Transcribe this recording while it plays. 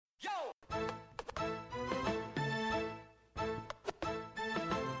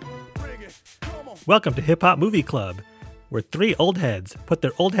Welcome to Hip Hop Movie Club, where three old heads put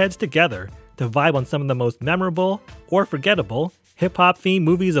their old heads together to vibe on some of the most memorable or forgettable hip hop themed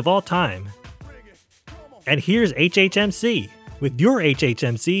movies of all time. And here's HHMC with your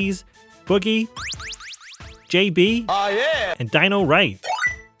HHMCs, Boogie, JB, and Dino Wright.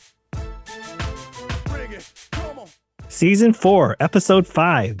 Season 4, Episode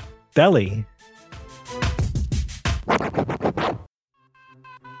 5, Belly.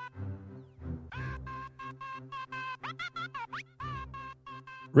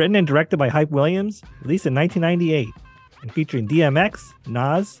 Written and directed by Hype Williams, released in 1998, and featuring DMX,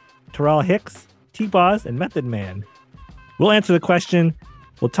 Nas, Terrell Hicks, T-Boz, and Method Man. We'll answer the question,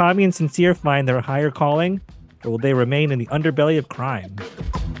 will Tommy and Sincere find their higher calling, or will they remain in the underbelly of crime?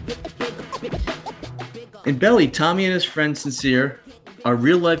 In Belly, Tommy and his friend Sincere are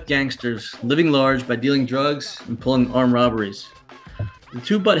real-life gangsters living large by dealing drugs and pulling armed robberies. The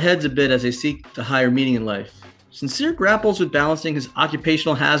two butt heads a bit as they seek the higher meaning in life. Sincere grapples with balancing his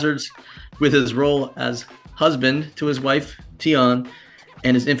occupational hazards with his role as husband to his wife, Tion,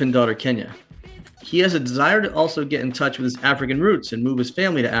 and his infant daughter, Kenya. He has a desire to also get in touch with his African roots and move his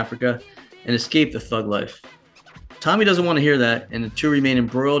family to Africa and escape the thug life. Tommy doesn't want to hear that, and the two remain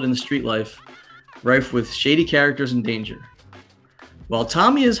embroiled in the street life, rife with shady characters and danger. While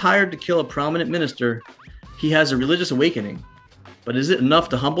Tommy is hired to kill a prominent minister, he has a religious awakening. But is it enough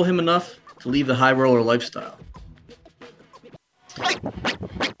to humble him enough to leave the high roller lifestyle?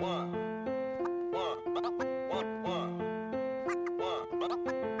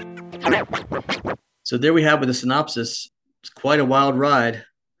 So there we have with the synopsis. It's quite a wild ride.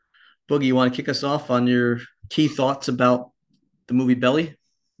 Boogie, you want to kick us off on your key thoughts about the movie Belly?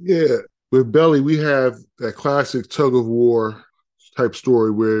 Yeah, with Belly, we have that classic tug of war type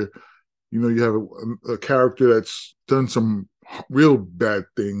story where, you have a character that's done some real bad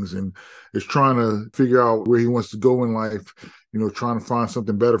things and is trying to figure out where he wants to go in life, trying to find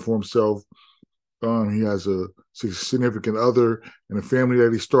something better for himself. He has a significant other and a family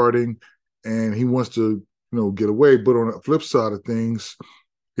that he's starting, and he wants to, get away. But on the flip side of things,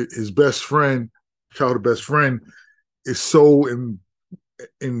 his best friend, childhood best friend, is so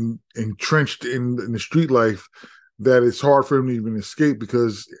entrenched in the street life that it's hard for him to even escape,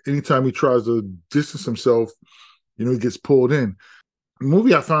 because anytime he tries to distance himself, he gets pulled in. The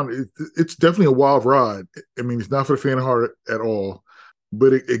movie, I found it's definitely a wild ride. I mean, it's not for the faint of heart at all,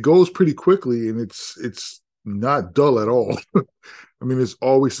 but it goes pretty quickly, and it's not dull at all. I mean, there's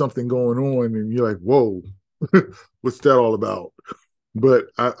always something going on, and you're like, whoa, what's that all about? But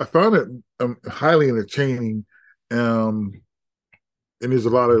I found it highly entertaining, and there's a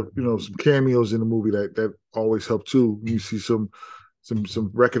lot of some cameos in the movie that always help too. You see some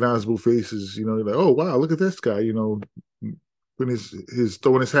recognizable faces. You're like, oh wow, look at this guy. When his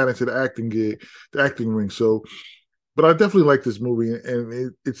throwing his hat into the acting ring. So, but I definitely like this movie,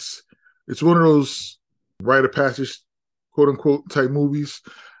 and it's one of those rite of passage, quote unquote, type movies.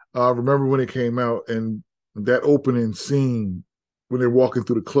 Remember when it came out, and that opening scene when they're walking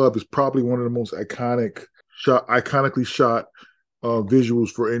through the club is probably one of the most iconically shot visuals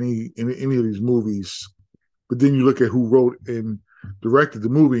for any of these movies. But then you look at who wrote and directed the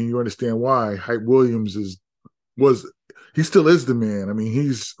movie, and you understand why. Hype Williams he still is the man. I mean,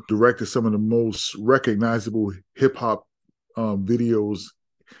 he's directed some of the most recognizable hip hop videos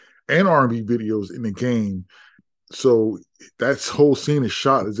and R&B videos in the game. So that whole scene is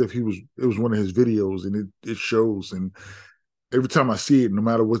shot as if it was one of his videos, and it shows. And every time I see it, no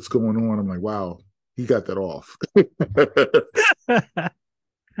matter what's going on, I'm like, wow, he got that off.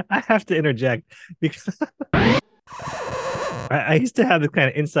 I have to interject because I used to have this kind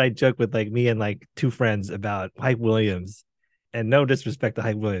of inside joke with me and two friends about Hype Williams, and no disrespect to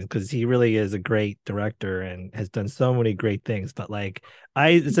Hype Williams, because he really is a great director and has done so many great things. But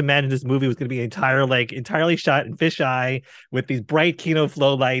I just imagined this movie was going to be entirely shot in fisheye with these bright Kino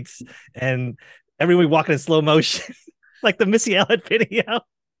flow lights and everyone walking in slow motion, like the Missy Elliott video.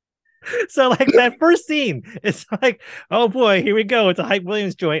 So that first scene, it's oh boy, here we go. It's a Hype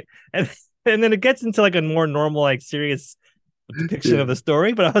Williams joint. And then it gets into a more normal, serious depiction of the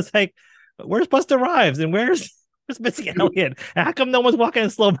story. But I was like, where's Busta Rhymes? And where's Missy Elliott? How come no one's walking in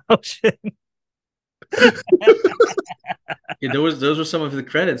slow motion? Yeah, those were some of the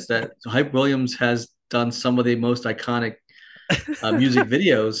credits that Hype Williams has done some of the most iconic music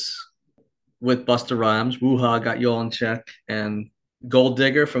videos with Busta Rhymes. Woo-Ha, Got You All in Check, and Gold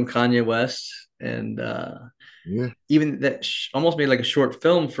Digger from Kanye West, and even that almost made a short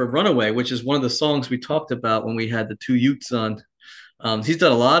film for Runaway, which is one of the songs we talked about when we had the two Utes on. He's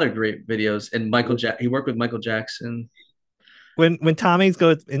done a lot of great videos, and he worked with Michael Jackson. when Tommy's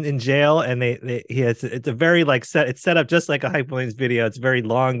goes in jail and he has it's a very like it's set up just like a Hype Williams video. It's a very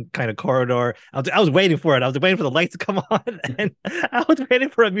long kind of corridor. I was waiting for it. I was waiting for the lights to come on, and I was waiting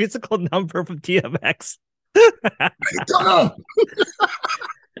for a musical number from DMX.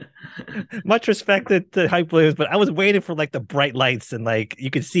 Much respect to Hype Williams, but I was waiting for like the bright lights and like you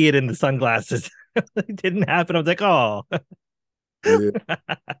could see it in the sunglasses. It didn't happen. I was like, oh. Yeah.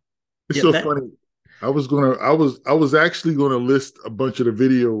 It's so funny. I was actually gonna list a bunch of the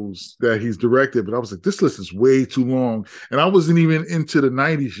videos that he's directed, but I was like, this list is way too long. And I wasn't even into the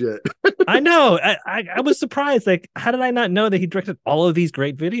 90s yet. I know. I was surprised. Like, how did I not know that he directed all of these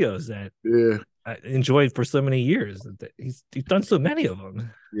great videos that I enjoyed for so many years? He's done so many of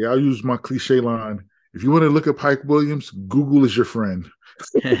them. Yeah, I'll use my cliche line. If you want to look up Hype Williams, Google is your friend.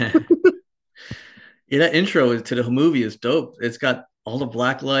 Yeah, that intro to the movie is dope. It's got all the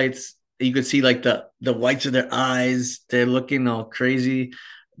black lights. You could see like the whites of their eyes. They're looking all crazy.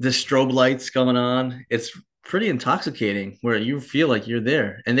 The strobe lights going on. It's pretty intoxicating where you feel like you're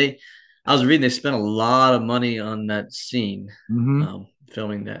there. And I was reading, they spent a lot of money on that scene,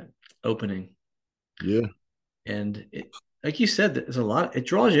 filming that opening. Yeah. And like you said, there's a lot. It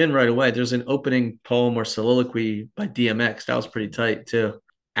draws you in right away. There's an opening poem or soliloquy by DMX. That was pretty tight too.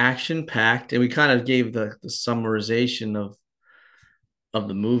 Action packed. And we kind of gave the summarization of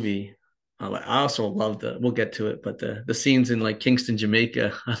the movie. I also love we'll get to it, but the scenes in like Kingston,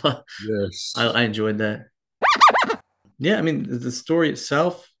 Jamaica. Yes. I enjoyed that. Yeah, I mean, the story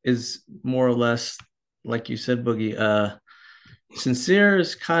itself is more or less, like you said, Boogie. Sincere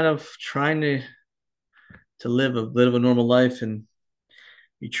is kind of trying to live a bit of a normal life and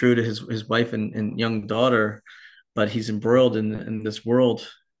be true to his wife and young daughter, but he's embroiled in this world.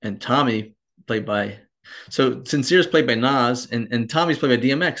 And Tommy, Sincere's played by Nas and Tommy's played by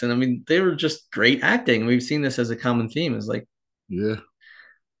DMX. And I mean, they were just great acting. We've seen this as a common theme. Is like,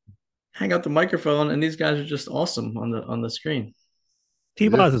 hang out the microphone, and these guys are just awesome on the screen.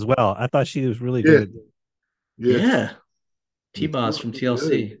 T-Boz as well. I thought she was really good. Yeah. T-Boz from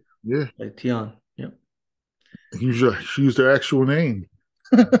TLC. Yeah. Like Tion. Yep. She used her actual name.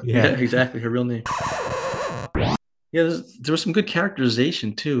 Yeah, exactly. Her real name. Yeah, there was some good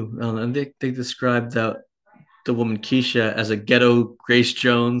characterization too. And they described the woman Keisha as a ghetto Grace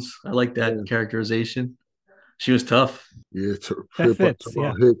Jones. I like that characterization. She was tough. Yeah, that fits.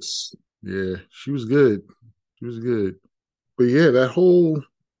 Yeah. Hicks. Yeah, she was good. She was good. But yeah, the whole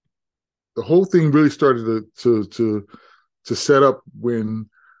thing really started to set up when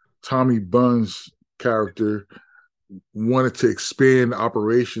Tommy Bunn's character wanted to expand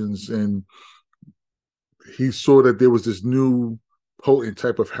operations, and he saw that there was this new potent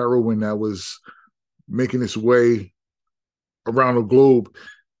type of heroin that was making its way around the globe,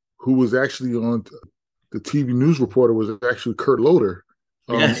 who was actually on the TV news reporter was actually Kurt Loder.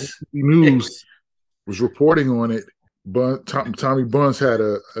 Yes. TV News was reporting on it. But Tommy Buns had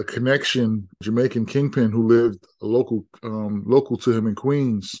a connection, Jamaican kingpin who lived local to him in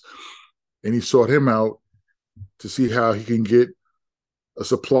Queens, and he sought him out to see how he can get a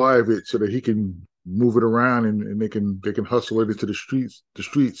supply of it so that he can move it around and they can hustle it into the streets.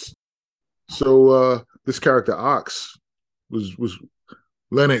 So this character Ox was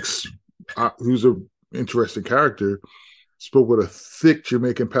Lennox, who's an interesting character, spoke with a thick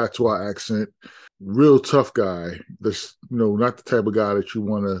Jamaican patois accent, real tough guy. That's not the type of guy that you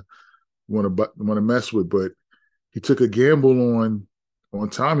want to mess with. But he took a gamble on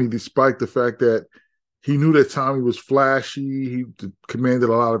Tommy, despite the fact that he knew that Tommy was flashy. He commanded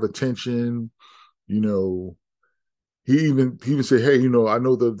a lot of attention. He even said, "Hey, I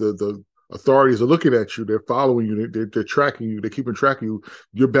know the authorities are looking at you. They're following you. They're tracking you. They're keeping track of you.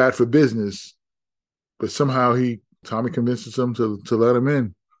 You're bad for business." But somehow Tommy convinces them to let him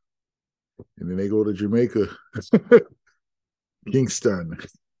in. And then they go to Jamaica. Kingston.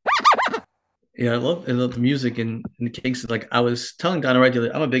 Yeah, I love the music in Kingston. Like I was telling Donna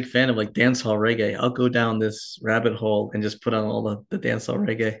regularly, I'm a big fan of like dancehall reggae. I'll go down this rabbit hole and just put on all the dancehall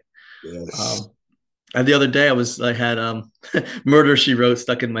reggae. Yes. And the other day I had Murder, She Wrote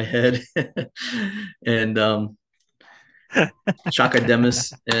stuck in my head. And Chaka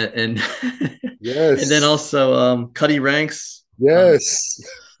Demus and yes. And then also Cuddy Ranks. Yes.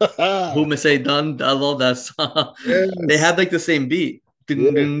 Who may say done? I love that song. Yes. They had like the same beat. I could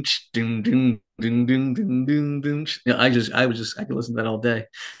listen to that all day.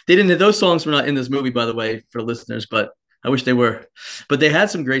 Those songs were not in this movie, by the way, for listeners, but I wish they were. But they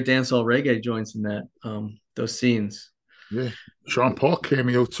had some great dancehall reggae joints in that those scenes. Yeah. Sean Paul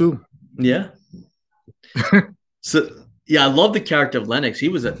cameo too. Yeah. So yeah, I love the character of Lennox. He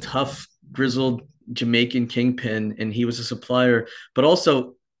was a tough, grizzled Jamaican kingpin, and he was a supplier, but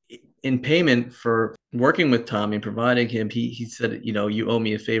also in payment for working with Tommy and providing him, he said, you owe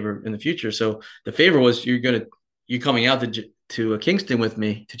me a favor in the future. So the favor was you're coming out to Kingston with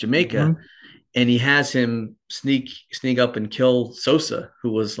me to Jamaica. Mm-hmm. And he has him sneak up and kill Sosa,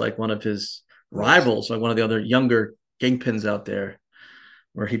 who was like one of his rivals, like one of the other younger kingpins out there,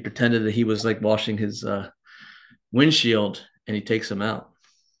 where he pretended that he was like washing his windshield, and he takes him out.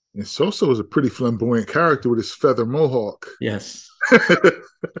 And Sosa was a pretty flamboyant character with his feather mohawk. Yes.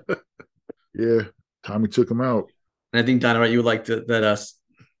 Yeah, Tommy took him out. And I think, Donna, right, you liked that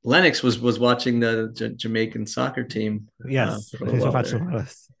Lennox was watching the Jamaican soccer team. Yes,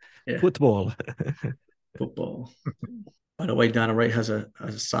 football. Football. By the way, Donna Wright has a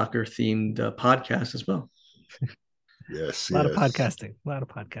soccer themed podcast as well. Yes, a lot of podcasting.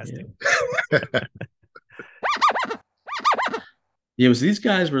 Yeah. Yeah, it was these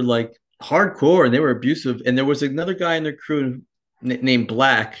guys were like hardcore and they were abusive. And there was another guy in their crew named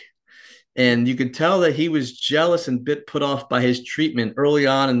Black, and you could tell that he was jealous and bit put off by his treatment early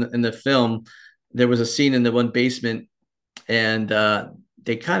on in the film. There was a scene in the one basement, and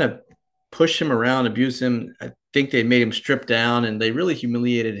they kind of pushed him around, abused him. I think they made him strip down, and they really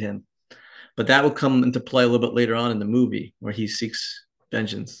humiliated him. But that will come into play a little bit later on in the movie, where he seeks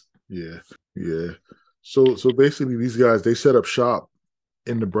vengeance. Yeah. So basically, these guys, they set up shop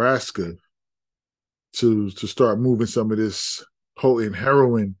in Nebraska to start moving some of this potent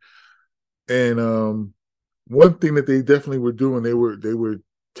heroin. And one thing that they definitely were doing, they were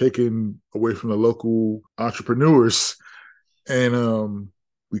taking away from the local entrepreneurs. And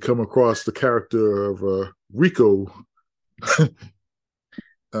we come across the character of Rico.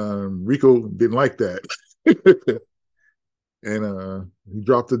 Rico didn't like that. And he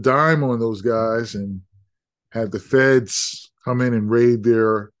dropped a dime on those guys and had the feds come in and raid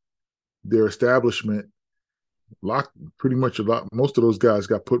their establishment. Most of those guys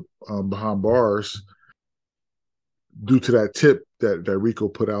got put behind bars due to that tip that Rico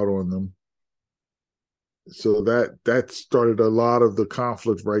put out on them. So that started a lot of the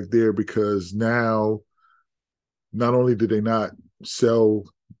conflict right there, because now not only did they not sell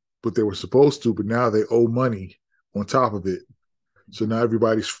what they were supposed to, but now they owe money on top of it. So now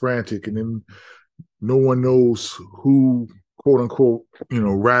everybody's frantic, and then no one knows who, quote unquote,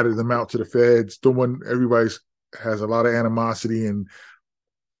 ratted them out to the feds. Everybody has a lot of animosity and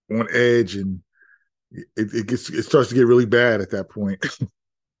on edge, and it starts to get really bad at that point.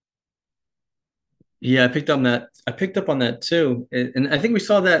 Yeah, I picked up on that too, and I think we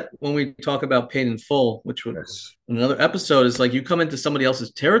saw that when we talk about Paid in Full, which was another episode. Is like you come into somebody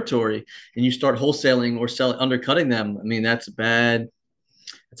else's territory and you start wholesaling or undercutting them. I mean, that's a bad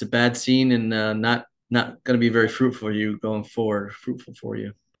scene, and not going to be very fruitful for you going forward. Fruitful for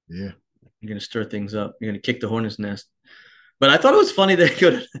you. Yeah, you're going to stir things up. You're going to kick the hornet's nest. But I thought it was funny they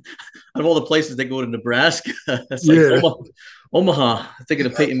go to, out of all the places they go to Nebraska. It's like Omaha. I'm thinking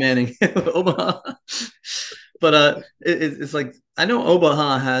of Peyton Manning. Omaha. But it's like, I know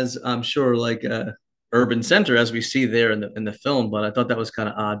Omaha has, I'm sure, like a urban center as we see there in the film, but I thought that was kind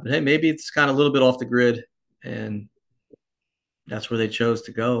of odd. But hey, maybe it's kind of a little bit off the grid, and that's where they chose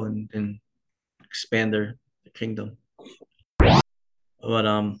to go and expand their kingdom.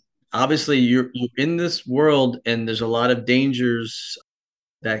 But obviously you're in this world, and there's a lot of dangers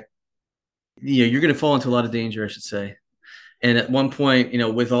that you're going to fall into a lot of danger, I should say. And at one point,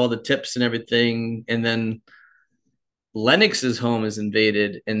 with all the tips and everything, and then Lennox's home is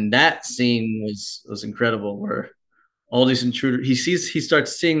invaded, and that scene was incredible, where all these intruders, he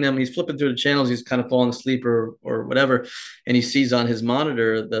starts seeing them, he's flipping through the channels, he's kind of falling asleep or whatever, and he sees on his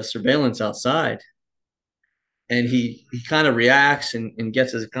monitor the surveillance outside. And he kind of reacts and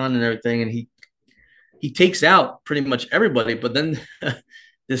gets his gun and everything, and he takes out pretty much everybody. But then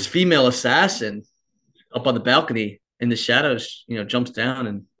this female assassin up on the balcony in the shadows, jumps down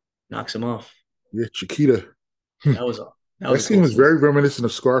and knocks him off. Yeah, Chiquita. That scene was very reminiscent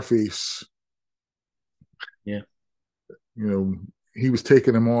of Scarface. Yeah. He was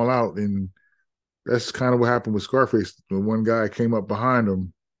taking them all out, and that's kind of what happened with Scarface. When one guy came up behind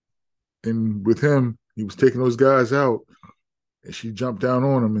him, and with him, he was taking those guys out, and she jumped down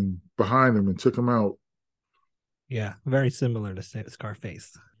on him and behind him and took him out. Yeah, very similar to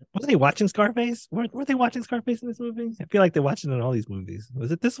Scarface. Wasn't he watching Scarface? Were they watching Scarface in this movie? I feel like they're watching it in all these movies.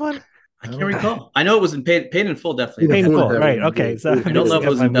 Was it this one? I can't recall. I know it was in Paid in Full, definitely. Paid in Full, right? Okay, so I don't know if it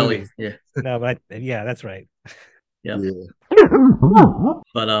was in Belly. Yeah. No, but yeah, that's right. Yeah.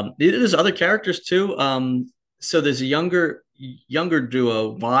 But there's other characters too. So there's a younger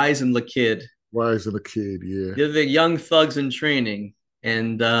duo, Wise and the Kid. Wise and the Kid, yeah. They're the young thugs in training,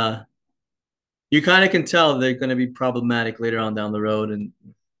 and You kind of can tell they're going to be problematic later on down the road, and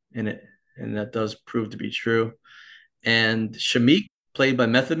that does prove to be true. And Shamik, played by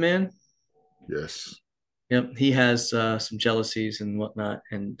Method Man, Yes. yep, he has some jealousies and whatnot,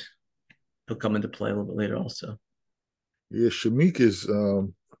 and he'll come into play a little bit later also. Yeah, Shamik is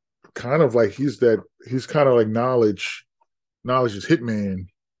kind of like he's kind of like knowledge is hitman.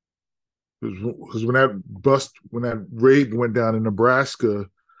 Because when that raid went down in Nebraska,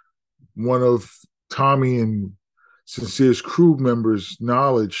 one of Tommy and Sincere's crew members'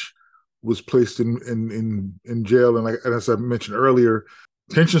 knowledge was placed in jail, and as I mentioned earlier,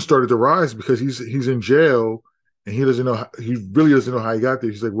 tension started to rise because he's in jail and he really doesn't know how he got there.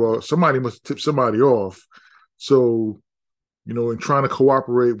 He's like, well, somebody must tip somebody off. So, in trying to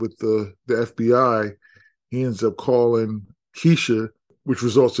cooperate with the FBI, he ends up calling Keisha, which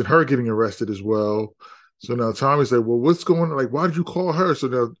results in her getting arrested as well. So now Tommy's like, well, what's going on? Like, why did you call her? So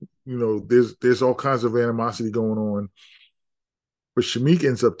now, there's all kinds of animosity going on. But Shamik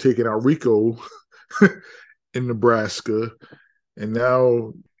ends up taking out Rico in Nebraska. And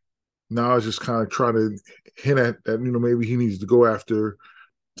now it's just kind of trying to hint at that, maybe he needs to go after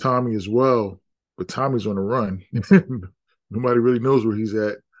Tommy as well. But Tommy's on the run. Nobody really knows where he's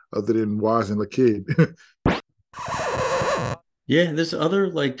at other than Wise and the kid. Yeah, there's other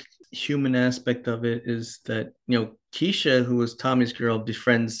like human aspect of it is that Keisha, who was Tommy's girl,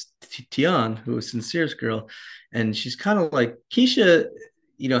 befriends Tian, who was Sincere's girl, and she's kind of like Keisha,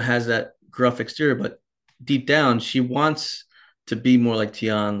 has that gruff exterior, but deep down she wants to be more like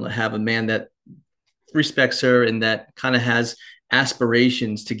Tian, have a man that respects her and that kind of has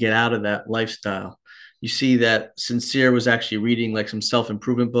aspirations to get out of that lifestyle. You see that Sincere was actually reading like some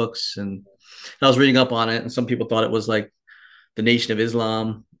self-improvement books, and I was reading up on it, and some people thought it was like the Nation of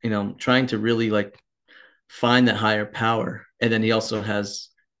Islam, trying to really like find that higher power. And then he also has,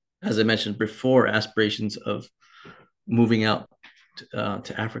 as I mentioned before, aspirations of moving out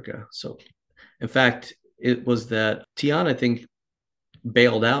to Africa. So, in fact, it was that Tian, I think,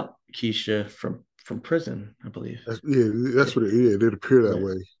 bailed out Keisha from prison, I believe. That's what it did appear that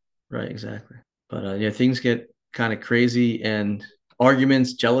way. Right, exactly. But things get kind of crazy, and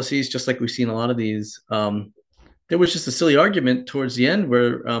arguments, jealousies, just like we've seen a lot of these. There was just a silly argument towards the end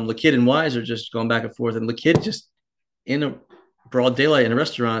where the kid and Wise are just going back and forth, and the kid just in a broad daylight in a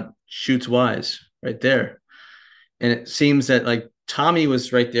restaurant shoots Wise right there. And it seems that like Tommy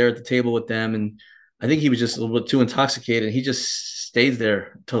was right there at the table with them, and I think he was just a little bit too intoxicated. He just stayed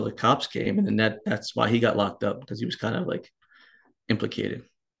there until the cops came, and then that's why he got locked up, because he was kind of like implicated.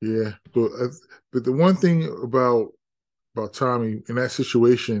 Yeah, but the one thing about Tommy in that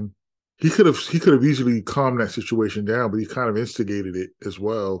situation, he could have easily calmed that situation down, but he kind of instigated it as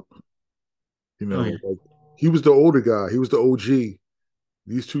well. Like, he was the older guy, he was the OG.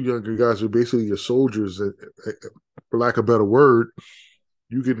 These two younger guys are basically your soldiers, for lack of a better word.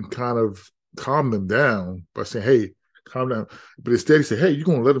 You can kind of calm them down by saying, "Hey, calm down." But instead, he said, "Hey, you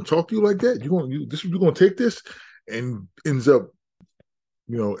gonna let him talk to you like that? You're gonna take this?" And ends up,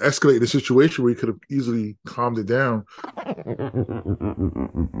 escalate the situation where he could have easily calmed it down.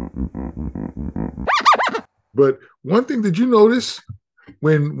 But one thing, did you notice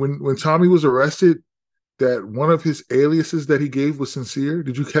when Tommy was arrested that one of his aliases that he gave was Sincere?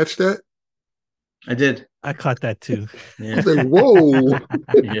 Did you catch that? I did. I caught that too. Yeah. I was like, whoa.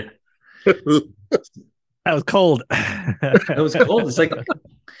 Yeah. That was cold. It was cold. It's like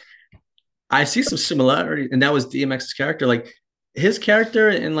I see some similarity, and that was DMX's character. Like his character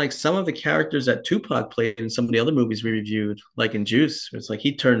and like some of the characters that Tupac played in some of the other movies we reviewed, like in Juice. It's like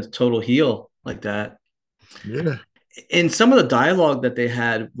he turned total heel like that. Yeah. In some of the dialogue that they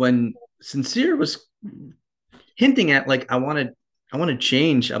had when Sincere was hinting at like I want to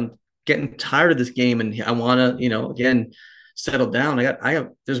change. I'm getting tired of this game, and I want to, again, settle down. I got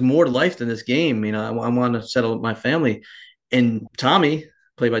there's more to life than this game. I want to settle with my family. And Tommy,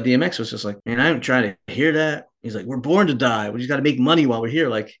 played by DMX, was just like, man, I'm trying to hear that. He's like, we're born to die. We just got to make money while we're here.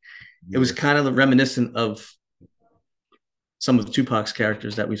 Like, it was kind of reminiscent of some of Tupac's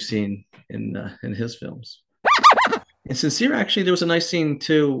characters that we've seen in his films. And Sincere, actually, there was a nice scene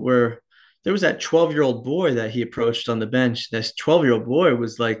too where there was that 12-year-old boy that he approached on the bench. This 12-year-old boy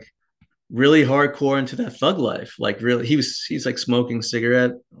was like really hardcore into that thug life. Like really, he's like smoking a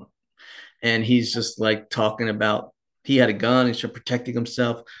cigarette, and he's just like talking about he had a gun, he's protecting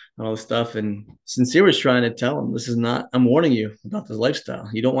himself and all this stuff. And Sincere was trying to tell him, this is not, I'm warning you about this lifestyle.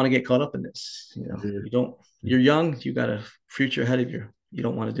 You don't want to get caught up in this. You're young, you got a future ahead of you. You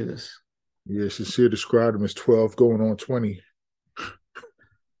don't want to do this. Yeah, Sincere described him as 12 going on 20.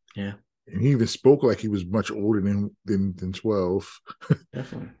 Yeah. And he even spoke like he was much older than 12.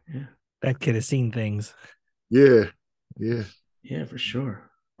 Definitely. Yeah. That kid has seen things. Yeah, yeah, Yeah, for sure.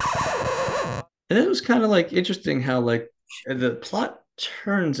 And it was kind of like interesting how like the plot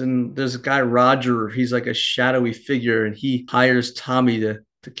turns and there's a guy Roger, he's like a shadowy figure and he hires Tommy to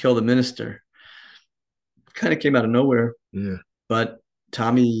kill the minister. Kind of came out of nowhere, yeah, but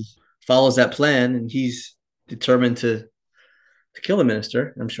Tommy follows that plan and he's determined to kill the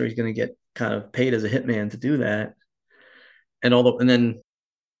minister. I'm sure he's going to get kind of paid as a hitman to do that. And then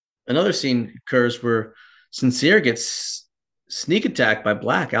another scene occurs where Sincere gets sneak attacked by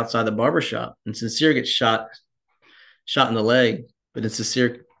Black outside the barbershop, and Sincere gets shot in the leg, but then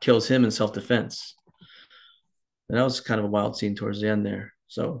Sincere kills him in self-defense. And that was kind of a wild scene towards the end there.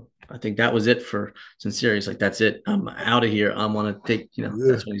 So I think that was it for Sincere. He's like, "That's it. I'm out of here. I want to take." yeah,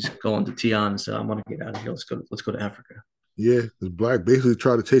 That's when he's going to Tion. So I want to get out of here. Let's go to Africa. yeah. Because Black basically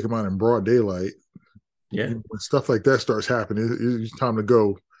tried to take him out in broad daylight. Yeah. When stuff like that starts happening, it's time to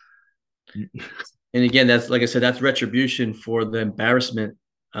go. And again, that's like I said, that's retribution for the embarrassment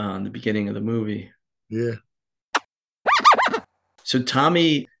in the beginning of the movie. Yeah, So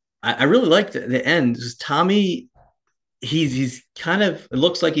Tommy, I really like the end. Tommy, he's kind of, it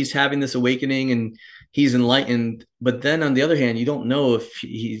looks like he's having this awakening and he's enlightened, but then on the other hand, you don't know if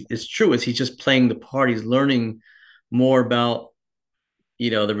it's true. Is he just playing the part? He's learning more about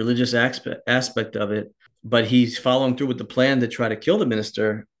the religious aspect of it, but he's following through with the plan to try to kill the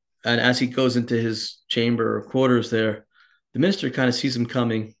minister. And as he goes into his chamber or quarters there, the minister kind of sees him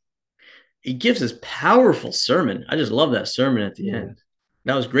coming. He gives this powerful sermon. I just love that sermon at the end.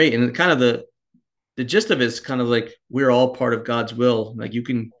 That was great. And kind of the gist of it is kind of like, we're all part of God's will. Like, you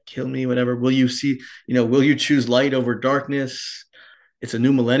can kill me, whatever. Will you will you choose light over darkness? It's a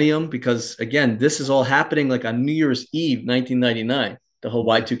new millennium because, again, this is all happening like on New Year's Eve, 1999, the whole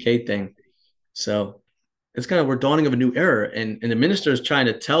Y2K thing. So it's kind of, we're dawning of a new era. And the minister is trying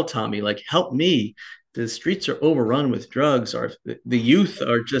to tell Tommy, like, help me. The streets are overrun with drugs. Or the youth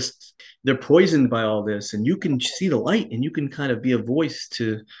are just, they're poisoned by all this. And you can see the light and you can kind of be a voice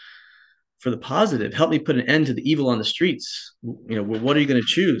for the positive. Help me put an end to the evil on the streets. What are you going to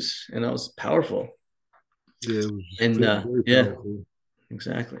choose? And that was powerful. yeah. Powerful.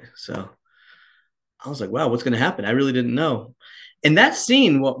 Exactly. So I was like, wow, what's going to happen? I really didn't know. And that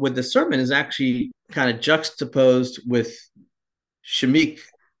scene with the sermon is actually kind of juxtaposed with Shameik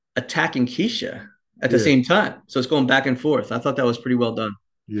attacking Keisha at the same time. So it's going back and forth. I thought that was pretty well done.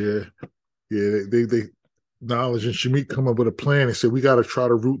 Yeah. Yeah. They Knowledge and Shameik come up with a plan and said, we got to try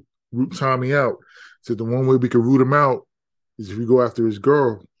to root Tommy out. So the one way we could root him out is if we go after his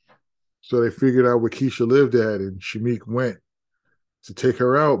girl. So they figured out where Keisha lived at, and Shameik went to take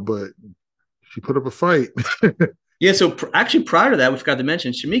her out, but she put up a fight. Yeah, so actually prior to that, we forgot to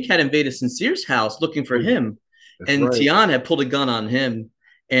mention, Shameik had invaded Sincere's house looking for him. That's and right. Tion had pulled a gun on him,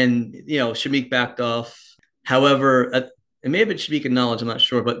 and Shameik backed off. However, it may have been Shameik in knowledge, I'm not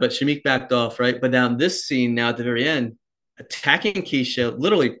sure, but Shameik backed off, right? But now this scene, now at the very end, attacking Keisha,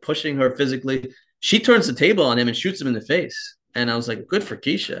 literally pushing her physically, she turns the table on him and shoots him in the face. And I was like, good for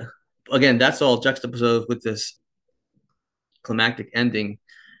Keisha. Again, that's all juxtaposed with this climactic ending.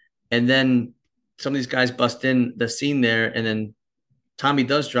 And then some of these guys bust in the scene there, and then Tommy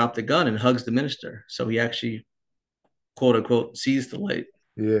does drop the gun and hugs the minister. So he actually, quote unquote, sees the light.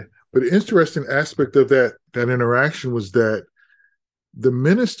 Yeah. But the interesting aspect of that interaction was that the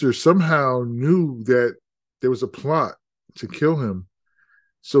minister somehow knew that there was a plot to kill him.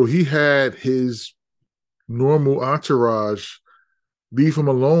 So he had his normal entourage leave him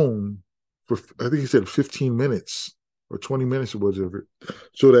alone for, I think he said 15 minutes or 20 minutes or whatever,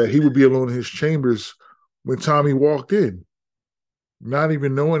 so that he would be alone in his chambers when Tommy walked in, not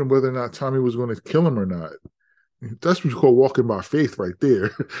even knowing whether or not Tommy was going to kill him or not. That's what you call walking by faith right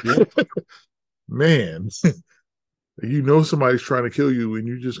there. Yeah. Man, somebody's trying to kill you and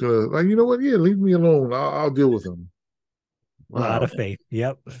you're just going to, like, you know what? Yeah, leave me alone. I'll deal with him. Wow. A lot of faith.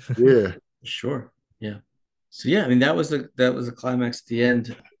 Yep. Yeah. Sure. Yeah. So yeah, I mean, that was the climax at the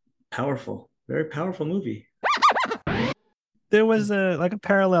end. Powerful, very powerful movie. There was a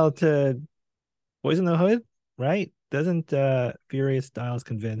parallel to Boys in the Hood, right? Doesn't Furious Styles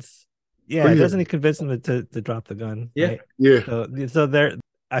convince? Yeah, doesn't he convince him to drop the gun? Yeah, right? Yeah. So there,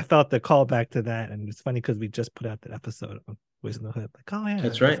 I felt the callback to that, and it's funny because we just put out that episode of Boys in the Hood. Like, oh yeah,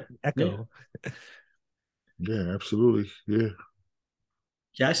 that's right. Echo. Yeah, absolutely. Yeah.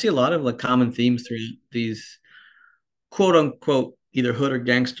 Yeah, I see a lot of like common themes through these quote unquote either hood or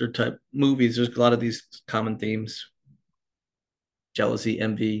gangster type movies. There's a lot of these common themes: jealousy,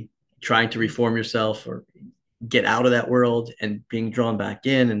 envy, trying to reform yourself or get out of that world and being drawn back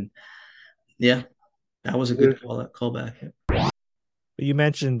in. And yeah, that was a good callback. You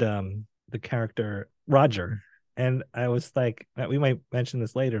mentioned the character Roger, and I was like, we might mention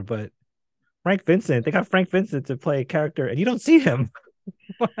this later, but Frank Vincent, they got Frank Vincent to play a character, and you don't see him.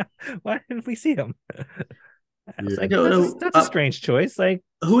 Why didn't we see him? I was Yeah. like, No, that's a strange choice. Like,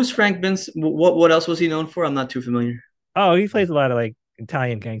 who is Frank Vincent? What else was he known for? I'm not too familiar. oh, he plays a lot of like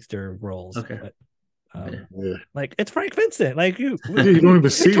Italian gangster roles. Okay. But, Yeah. like it's Frank Vincent. Like you don't even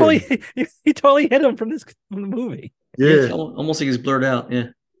see him. He totally hit him from the movie. Yeah. It's almost like he's blurred out. Yeah.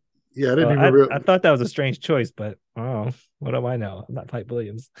 Yeah, I didn't even I thought that was a strange choice, but oh, what do I know? I'm not Hype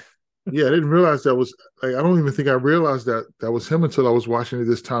Williams. Yeah, I didn't realize that was like, I don't even think I realized that was him until I was watching it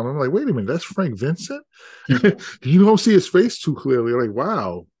this time. I'm like, wait a minute, that's Frank Vincent? You don't see his face too clearly. Like,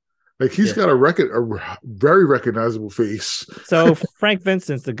 wow. Like he's got a very recognizable face. So Frank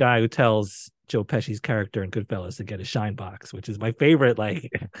Vincent's the guy who tells Joe Pesci's character in Goodfellas to get a shine box, which is my favorite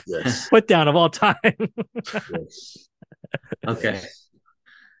like put down of all time. Yes. Okay.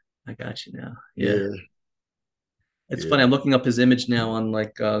 I got you now. Yeah. It's Yeah. funny. I'm looking up his image now on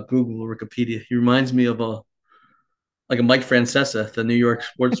like Google or Wikipedia. He reminds me of a Mike Francesa, the New York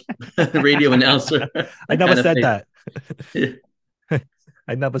sports radio announcer. I never said that. Yeah.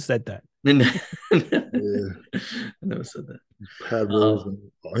 I never said that. Yeah. I never said that. Had roles.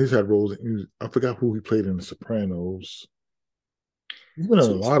 He's had roles. I forgot who he played in The Sopranos. He's been in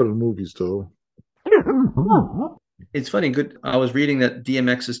a lot of the movies, though. It's funny. I was reading that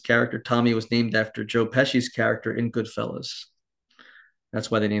DMX's character Tommy was named after Joe Pesci's character in Goodfellas. That's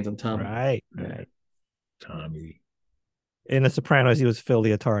why they named him Tommy. Right. Tommy. In The Sopranos, he was Phil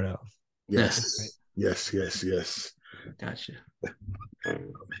Leotardo. Yes. Yes. Gotcha.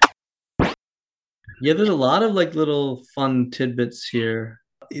 Yeah, there's a lot of like little fun tidbits here,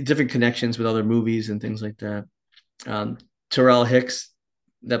 different connections with other movies and things like that. Terrell Hicks,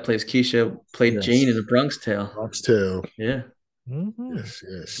 that plays Keisha, played Jane in The Bronx Tale. Bronx Tale. Yeah. Mm-hmm.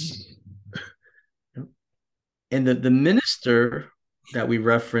 Yes. And the minister that we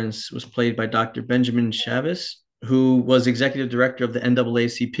referenced was played by Dr. Benjamin Chavis, who was executive director of the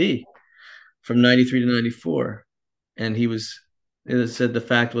NAACP from 93 to 94. And it said the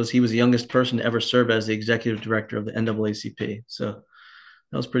fact was he was the youngest person to ever serve as the executive director of the NAACP. So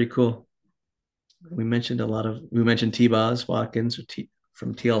that was pretty cool. We mentioned T-Boz Watkins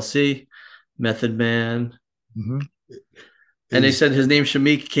from TLC, Method Man. Mm-hmm. And they said his name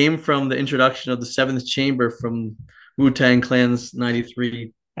Shamik came from the introduction of the Seventh Chamber from Wu-Tang Clan's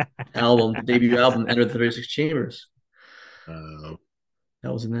 93 album, the debut album, Enter the 36 Chambers. That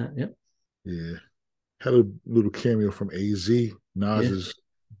was in that, yep. Yeah. Had a little cameo from AZ, Nas's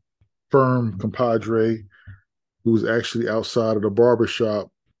firm compadre, who was actually outside of the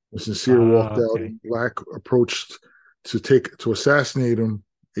barbershop when Sincere walked out and Black approached to assassinate him.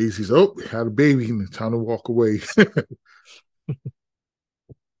 AZ's, had a baby and time to walk away.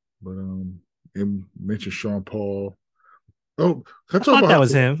 But and mentioned Sean Paul. Oh, I thought that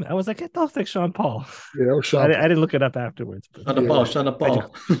was him. I was like, it looks like Sean Paul. Yeah, that was Sean Paul. I didn't look it up afterwards. Sean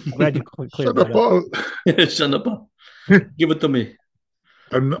Paul. Glad you cleared that up. Sean Paul. Give it to me.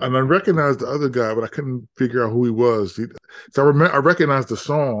 And I recognized the other guy, but I couldn't figure out who he was. So I recognized the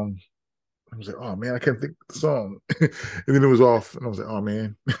song. I was like, oh man, I can't think of the song. And then it was off, and I was like, oh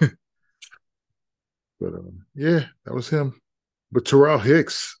man. But yeah, that was him. But Terrell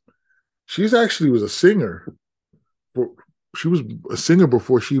Hicks, she's actually was a singer. She was a singer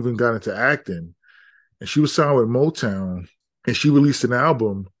before she even got into acting, and she was signed with Motown, and she released an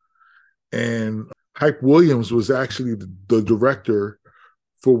album. And Hype Williams was actually the director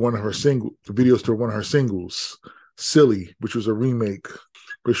for one of her the videos to one of her singles, "Silly," which was a remake.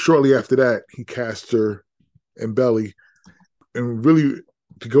 But shortly after that, he cast her in Belly. And really,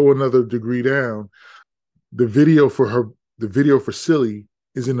 to go another degree down, the video for "Silly"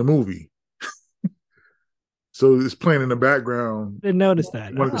 is in the movie. So it's playing in the background. Didn't notice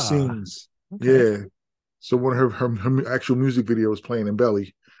that. One of the scenes. Okay. Yeah. So one of her actual music video was playing in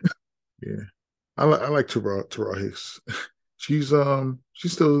Belly. Yeah. I like Terrell Hicks. She lives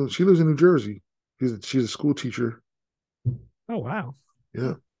in New Jersey. She's a school teacher. Oh wow.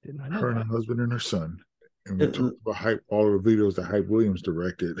 Yeah. Didn't I know her that? and her husband and her son. And we talked about all of the videos that Hype Williams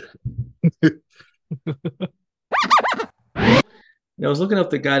directed. I was looking up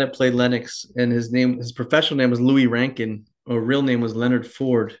the guy that played Lennox, and his professional name was Louis Rankin, or real name was Leonard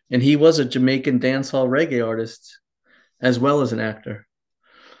Ford, and he was a Jamaican dancehall reggae artist as well as an actor.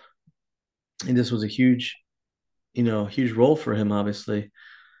 And this was a huge role for him. Obviously,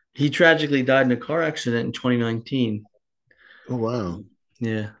 he tragically died in a car accident in 2019. Oh wow!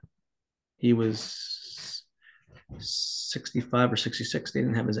 Yeah, he was 65 or 66. They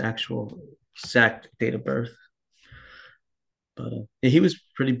didn't have his actual exact date of birth. But he was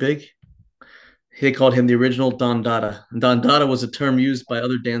pretty big. They called him the original Don Dada. And Don Dada was a term used by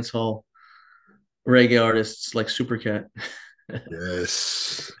other dancehall reggae artists like Supercat.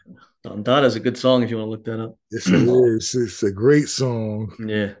 Yes. Don Dada is a good song if you want to look that up. Yes, it is. It's a great song.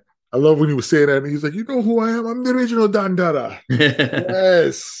 Yeah. I love when he was saying that. And he's like, you know who I am? I'm the original Don Dada.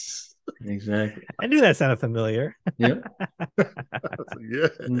 Yes. Exactly. I knew that sounded familiar. Yep.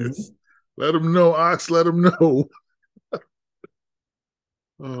 Yes. Mhm. Let him know, Ox. Let him know.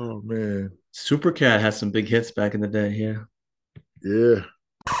 Oh, man. Supercat had some big hits back in the day. Yeah. Yeah.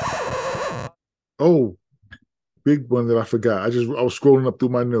 Oh, big one that I forgot. I was scrolling up through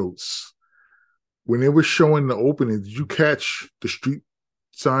my notes. When they were showing the opening, did you catch the street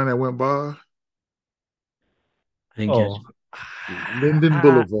sign that went by? I didn't catch Linden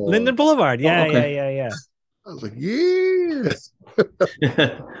Boulevard. Linden Boulevard. Yeah, okay. yeah. I was like, yes.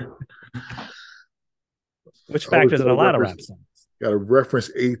 it. Which factors in a lot of rap songs. Got to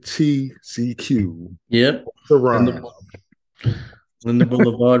reference ATCQ. Yep. The rhyme. Linda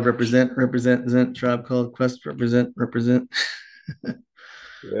Boulevard, represent, Tribe Called Quest, represent.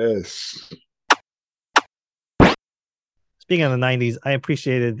 Yes. Speaking of the 90s, I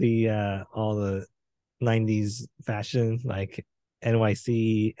appreciated the all the 90s fashion, like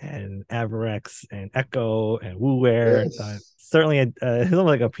NYC and Averex and Echo and Wu Wear. Yes. Certainly it's almost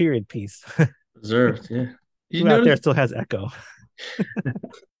like a period piece. Reserved, yeah. Who out there still has Echo?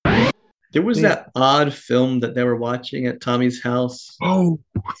 There was that odd film that they were watching at Tommy's house. Oh.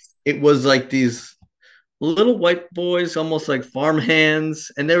 It was like these little white boys, almost like farm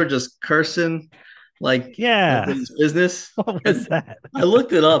hands, and they were just cursing like nobody's business. What was that? I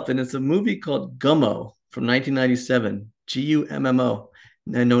looked it up, and it's a movie called Gummo from 1997, Gummo.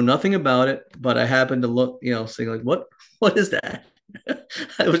 And I know nothing about it, but I happened to look, saying like, what is that?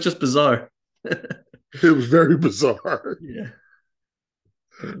 It was just bizarre. It was very bizarre. Yeah.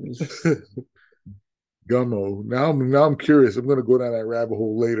 Gummo. Now I'm curious. I'm gonna go down that rabbit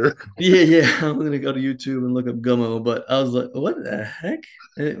hole later. Yeah. I'm gonna go to YouTube and look up Gummo, but I was like, what the heck?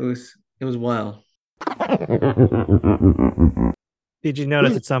 It was wild. Did you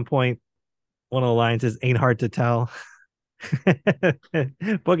notice at some point one of the lines is "ain't hard to tell"?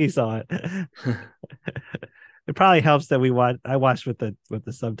 Boogie saw it. It probably helps that I watched with the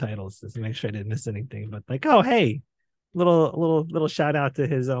subtitles to make sure I didn't miss anything. But like, oh hey, little shout out to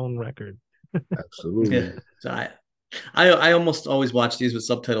his own record. Absolutely. Yeah. So I almost always watch these with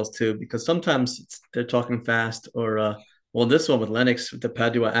subtitles too, because sometimes they're talking fast, or this one with Lennox with the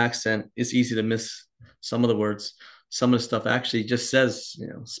Padua accent, it's easy to miss some of the words. Some of the stuff actually just says,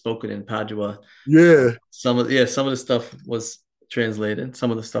 spoken in Padua. Yeah. Some of the stuff was translated.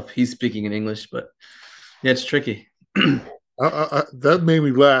 Some of the stuff he's speaking in English, but yeah, it's tricky. That made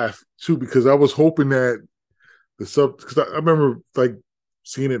me laugh too, because I was hoping that because I remember like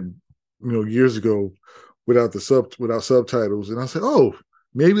seeing it, years ago without subtitles, and I said, oh,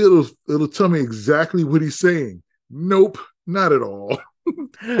 maybe it'll tell me exactly what he's saying. Nope, not at all.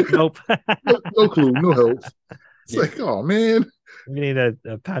 Nope. no clue, no help. It's like, oh man, we need a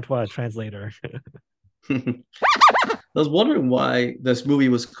patois translator. I was wondering why this movie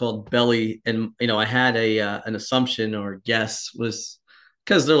was called Belly, and I had an assumption or guess was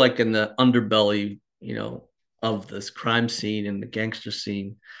because they're like in the underbelly, of this crime scene and the gangster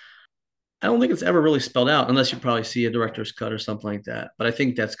scene. I don't think it's ever really spelled out unless you probably see a director's cut or something like that. But I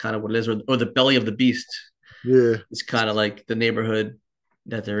think that's kind of what it is, or the belly of the beast. Yeah, it's kind of like the neighborhood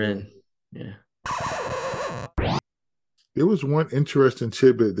that they're in. Yeah. There was one interesting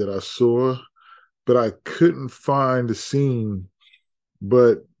tidbit that I saw, but I couldn't find the scene.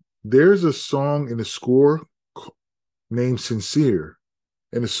 But there's a song in the score named "Sincere,"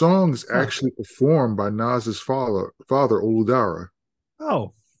 and the song is actually performed by Nas's father, Oludara.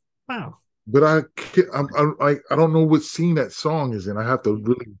 Oh, wow! But I don't know what scene that song is in. I have to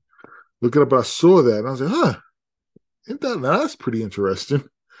really look it up. But I saw that and I was like, that's pretty interesting.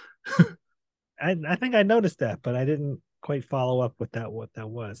 I think I noticed that, but I didn't quite follow up with what that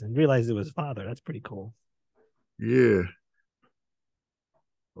was and realize it was father. That's pretty cool. Yeah.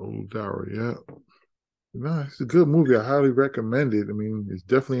 Oludara, yeah. No, it's a good movie. I highly recommend it. I mean, it's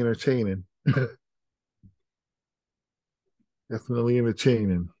definitely entertaining. Definitely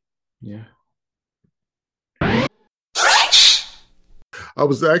entertaining. Yeah. I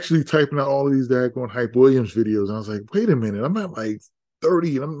was actually typing out all of these daggone Hype Williams videos, and I was like, wait a minute, I'm at like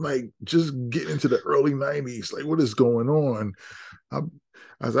 30, and I'm like just getting into the early 90s. Like, what is going on? I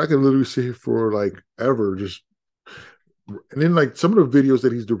could literally sit here for like ever, just. And then like some of the videos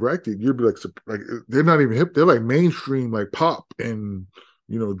that he's directed, you'd be like they're not even hip. They're like mainstream, like pop and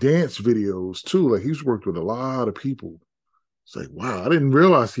dance videos too. Like he's worked with a lot of people. It's like, wow, I didn't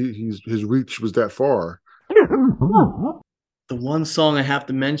realize his reach was that far. The one song I have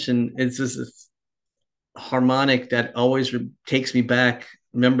to mention is this harmonic that always takes me back.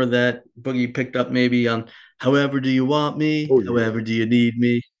 Remember that Boogie picked up maybe on "However Do You Want Me? Oh, yeah. However Do You Need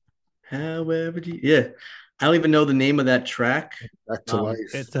Me? However Do You..." Yeah, I don't even know the name of that track. Back to life.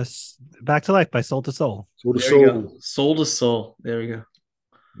 It's a Back to Life by Soul to Soul. Soul to There you Soul. go. Soul to Soul. There we go.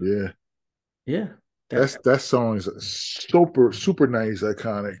 Yeah. Yeah. That song is super nice,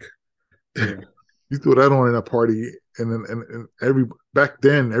 iconic. Yeah. You throw that on in a party, and back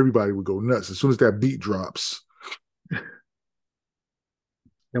then everybody would go nuts as soon as that beat drops.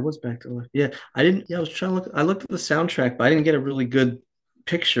 That was Back to Life. Yeah, I didn't. Yeah, I was trying to look. I looked at the soundtrack, but I didn't get a really good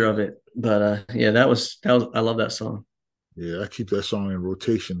picture of it. But yeah, that was. I love that song. Yeah, I keep that song in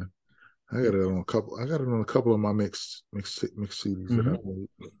rotation. I got it on a couple of my mix CDs that I made.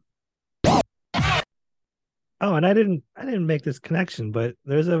 Oh, and I didn't make this connection, but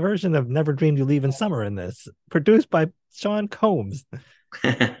there's a version of Never Dreamed You Leave in Summer in this, produced by Sean Combs.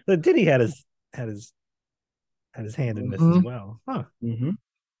 So Diddy had his hand in this as well. Huh.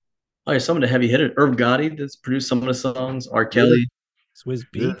 Oh, yeah, some of the heavy hitters. Irv Gotti that's produced some of the songs. R. Kelly, Swizz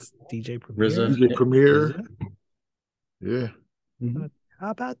Beatz, DJ Premier. RZA. DJ Premier. RZA. Yeah.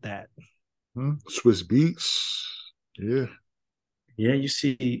 How about that? Swizz Beatz. Yeah. Yeah, you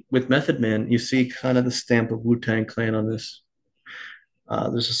see with Method Man, you see kind of the stamp of Wu-Tang Clan on this.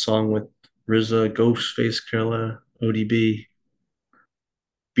 There's a song with RZA, Ghostface Killah, ODB,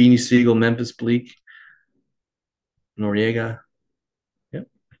 Beanie Siegel, Memphis Bleak, Noriega. Yep,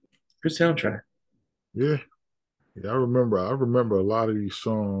 good soundtrack. Yeah. I remember a lot of these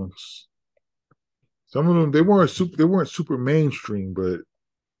songs. Some of them they weren't super mainstream, but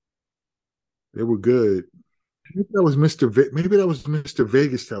they were good. Maybe that was Mr.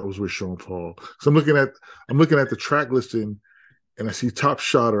 Vegas that was with Sean Paul. So I'm looking at the track listing and I see Top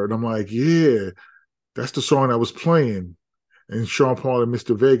Shotter and I'm like, yeah, that's the song I was playing. And Sean Paul and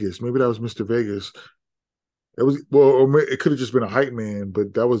Mr. Vegas. Maybe that was Mr. Vegas. It was or it could have just been a hype man,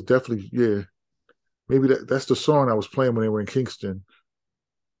 but that was definitely, yeah. Maybe that's the song I was playing when they were in Kingston.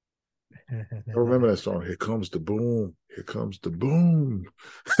 I remember that song. Here comes the boom. Here comes the boom.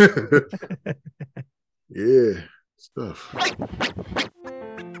 Yeah, stuff.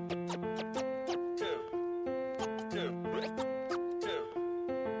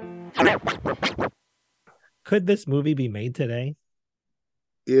 Could this movie be made today?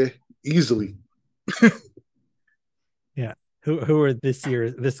 Yeah, easily. Yeah. Who are this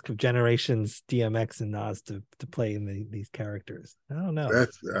generation's DMX and Nas to play in these characters? I don't know.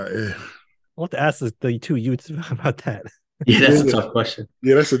 That's I'll have to ask the two youths about that. Yeah, that's a tough question.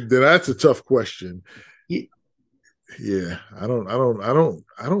 Yeah, that's a tough question. Yeah, I don't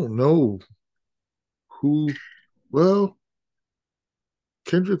know who. Well,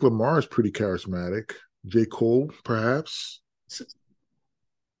 Kendrick Lamar is pretty charismatic. J. Cole, perhaps.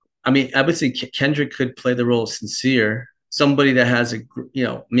 I mean, I would say Kendrick could play the role of Sincere, somebody that has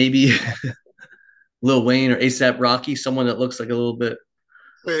maybe Lil Wayne or ASAP Rocky, someone that looks like a little bit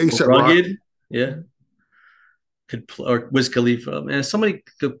A$AP rugged. Rocky. Yeah, could play, or Wiz Khalifa. Man, somebody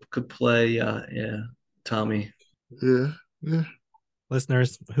could play. Tommy. Yeah.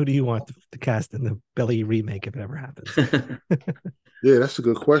 Listeners, who do you want to cast in the Belly remake if it ever happens? Yeah, that's a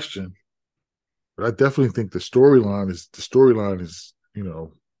good question. But I definitely think the storyline is,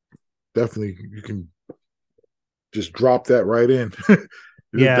 definitely you can just drop that right in.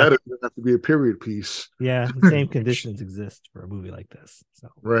 Yeah, that doesn't have to be a period piece. Yeah, the same conditions exist for a movie like this. So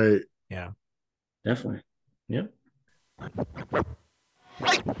right. Yeah, definitely. Yep.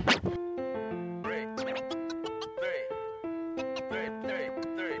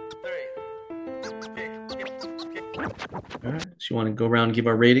 All right. So you want to go around and give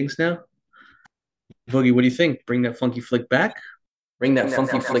our ratings now? Boogie, what do you think? Bring that funky flick back? Bring that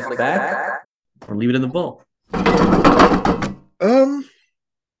funky flick back? Or leave it in the bowl?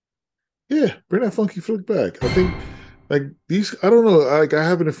 Yeah, bring that funky flick back. I think like these, I don't know, like I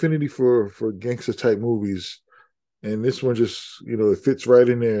have an affinity for gangster type movies. And this one just, it fits right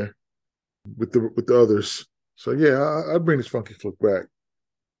in there with the others. So yeah, I'd bring this funky flick back.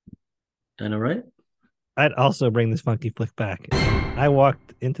 Done all right? I'd also bring this funky flick back. I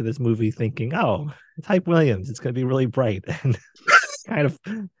walked into this movie thinking, oh, it's Hype Williams. It's going to be really bright and kind of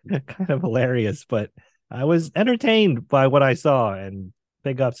hilarious. But I was entertained by what I saw, and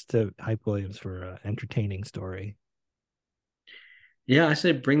big ups to Hype Williams for an entertaining story. Yeah, I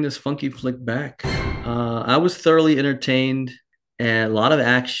say bring this funky flick back. I was thoroughly entertained and a lot of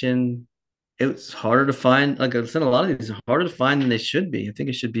action. It's harder to find. Like I said, a lot of these are harder to find than they should be. I think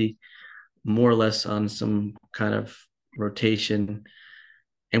it should be more or less on some kind of rotation.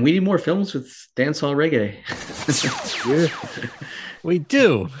 And we need more films with dancehall reggae. Yeah. We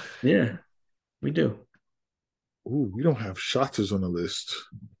do. Yeah, we do. Ooh, we don't have Shotters on the list.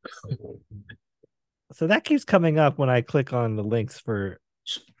 So that keeps coming up when I click on the links for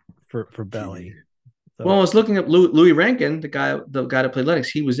Belly. So, Well, I was looking up Louis Rankin, the guy that played Lennox.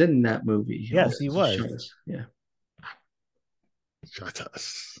 He was in that movie. Yes, he was. Yeah.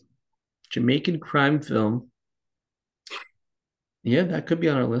 Shotters. Jamaican crime film. Yeah, that could be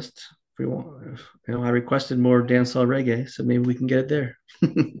on our list if we want. I requested more dancehall reggae, so maybe we can get it there.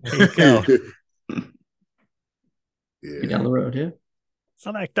 there you go. Yeah. Down the road, yeah.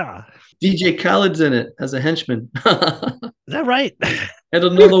 Selecta. DJ Khaled's in it as a henchman. Is that right? And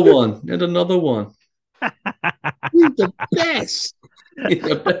another one. And another one. He's the best.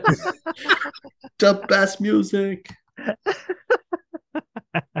 The best music.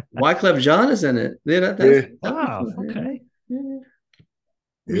 Wyclef Jean is in it. Yeah, Wow. Okay. Yeah,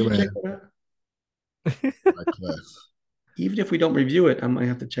 Yeah, man. check that out. Even if we don't review it, I might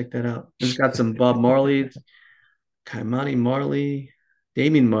have to check that out. It's got some Bob Marley, Kaimani Marley,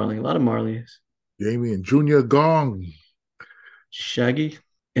 Damian Marley, a lot of Marleys. Damian Junior Gong. Shaggy,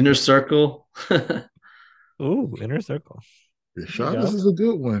 Inner Circle. Ooh, Inner Circle. Yeah, Shotters is a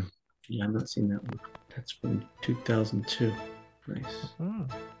good one. Yeah, I've not seen that one. That's from 2002. Nice. Oh.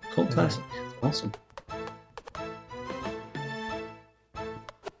 Cult classic. Awesome.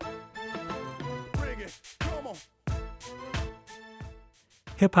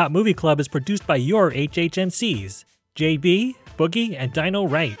 Hip Hop Movie Club is produced by your HHMCs, JB, Boogie, and Dino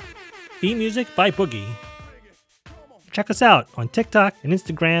Wright. Theme music by Boogie. Check us out on TikTok and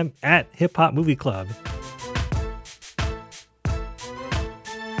Instagram at Hip Hop Movie Club.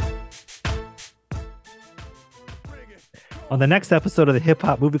 On the next episode of the Hip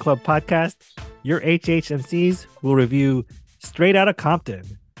Hop Movie Club podcast, your HHMCs will review Straight Outta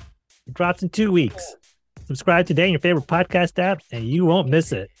Compton. It drops in 2 weeks. Subscribe today in your favorite podcast app, and you won't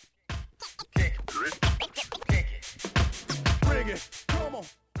miss it.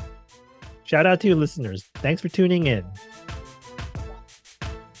 Shout out to you listeners. Thanks for tuning in.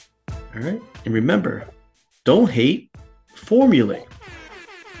 All right. And remember, don't hate, formulate.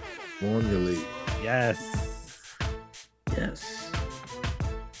 Formulate. Yes. Yes.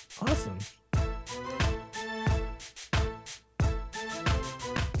 Awesome.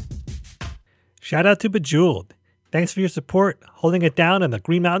 Shout out to Bejeweled. Thanks for your support holding it down in the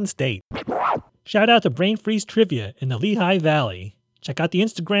Green Mountain State. Shout out to Brain Freeze Trivia in the Lehigh Valley. Check out the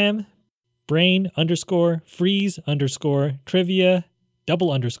Instagram,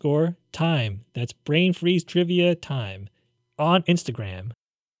 brain_freeze_trivia_time. That's Brain Freeze Trivia time on Instagram.